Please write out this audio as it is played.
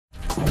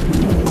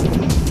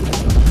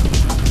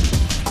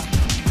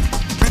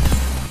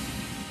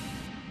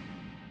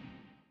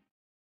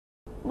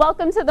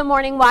Welcome to the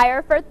Morning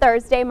Wire for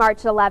Thursday,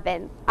 March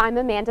 11th. I'm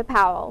Amanda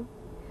Powell.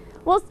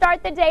 We'll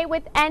start the day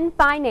with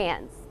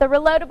nFinanSe. The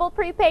reloadable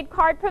prepaid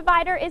card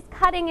provider is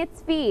cutting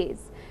its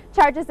fees.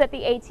 Charges at the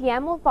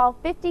ATM will fall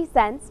 50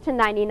 cents to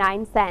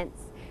 99 cents.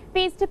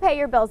 Fees to pay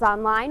your bills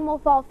online will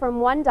fall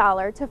from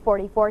 $1 to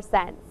 44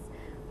 cents.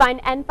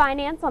 Find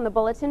nFinanSe on the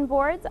bulletin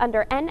boards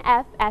under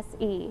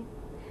NFSE.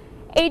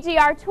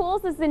 AGR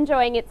Tools is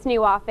enjoying its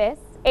new office.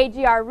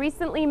 AGR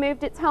recently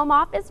moved its home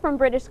office from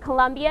British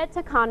Columbia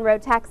to Conroe,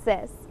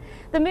 Texas.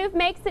 The move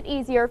makes it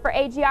easier for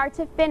AGR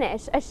to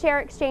finish a share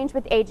exchange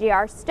with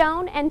AGR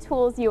Stone and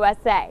Tools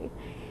USA.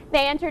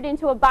 They entered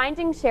into a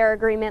binding share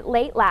agreement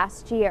late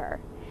last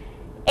year.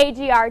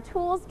 AGR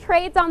Tools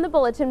trades on the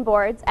bulletin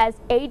boards as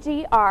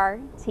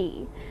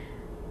AGRT.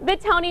 The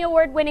Tony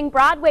Award-winning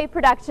Broadway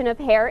production of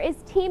Hair is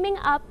teaming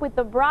up with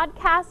the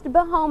broadcast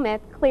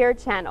behemoth Clear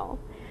Channel.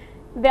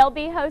 They'll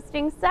be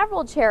hosting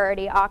several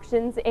charity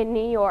auctions in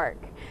New York.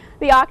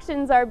 The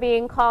auctions are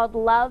being called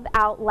Love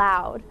Out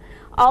Loud.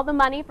 All the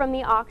money from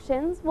the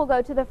auctions will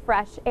go to the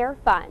Fresh Air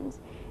Fund.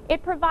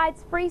 It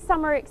provides free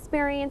summer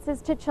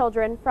experiences to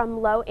children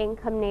from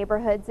low-income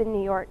neighborhoods in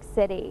New York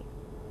City.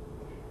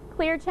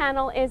 Clear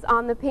Channel is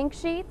on the pink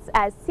sheets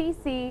as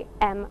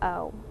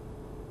CCMO.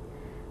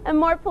 And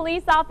more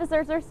police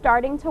officers are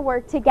starting to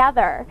work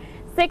together.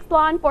 6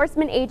 law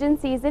enforcement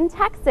agencies in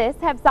Texas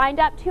have signed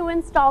up to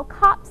install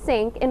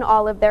COPsync in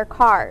all of their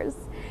cars.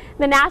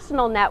 The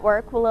national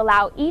network will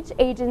allow each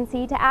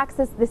agency to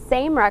access the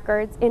same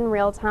records in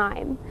real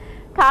time.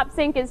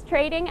 COPsync is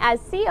trading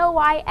as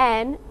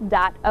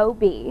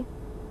COYN..OB.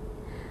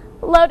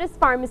 Lotus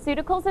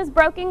Pharmaceuticals has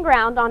broken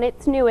ground on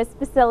its newest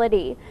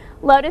facility.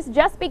 Lotus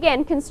just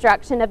began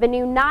construction of a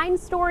new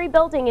 9-story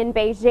building in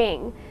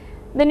Beijing.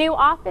 The new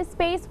office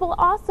space will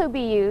also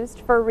be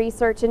used for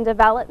research and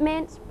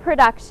development,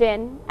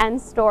 production, and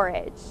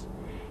storage.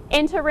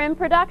 Interim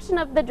production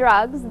of the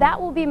drugs that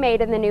will be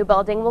made in the new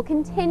building will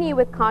continue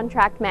with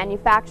contract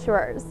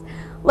manufacturers.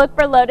 Look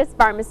for Lotus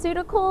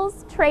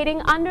Pharmaceuticals trading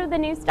under the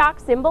new stock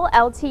symbol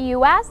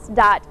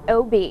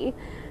LTUS.OB.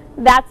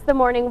 That's the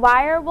Morning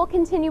Wire. We'll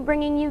continue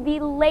bringing you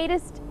the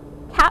latest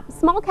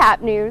small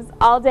cap news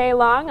all day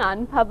long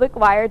on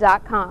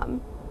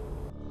publicwire.com.